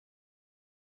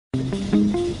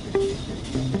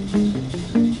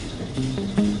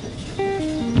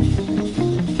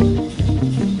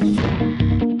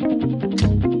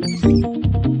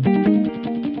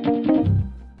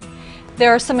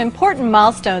There are some important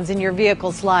milestones in your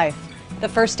vehicle's life. The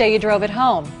first day you drove it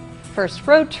home, first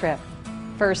road trip,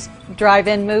 first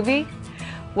drive-in movie.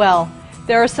 Well,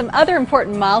 there are some other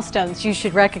important milestones you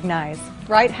should recognize.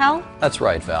 Right, Hal? That's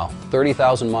right, Val.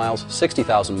 30,000 miles,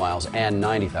 60,000 miles, and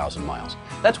 90,000 miles.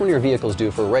 That's when your vehicle's due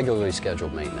for regularly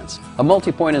scheduled maintenance. A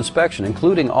multi-point inspection,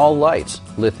 including all lights.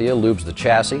 Lithia lubes the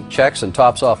chassis, checks and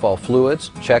tops off all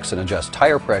fluids, checks and adjusts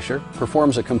tire pressure,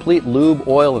 performs a complete lube,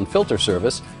 oil, and filter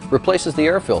service, replaces the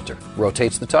air filter,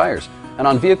 rotates the tires. And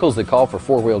on vehicles that call for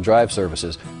four-wheel drive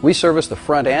services, we service the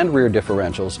front and rear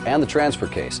differentials and the transfer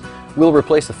case. We'll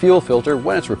replace the fuel filter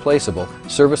when it's replaceable,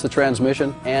 service the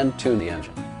transmission, and tune the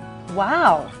engine.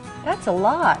 Wow, that's a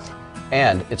lot.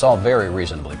 And it's all very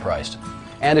reasonably priced.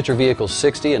 And at your vehicle's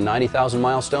 60 and 90,000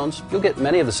 milestones, you'll get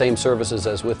many of the same services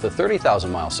as with the 30,000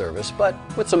 mile service, but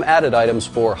with some added items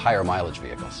for higher mileage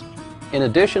vehicles. In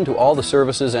addition to all the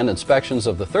services and inspections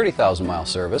of the 30,000 mile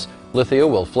service, Lithia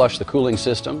will flush the cooling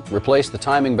system, replace the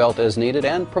timing belt as needed,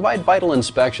 and provide vital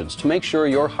inspections to make sure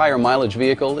your higher mileage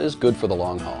vehicle is good for the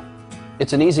long haul.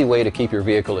 It's an easy way to keep your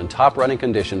vehicle in top running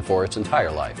condition for its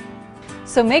entire life.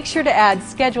 So make sure to add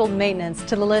scheduled maintenance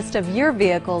to the list of your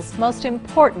vehicle's most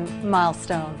important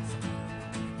milestones.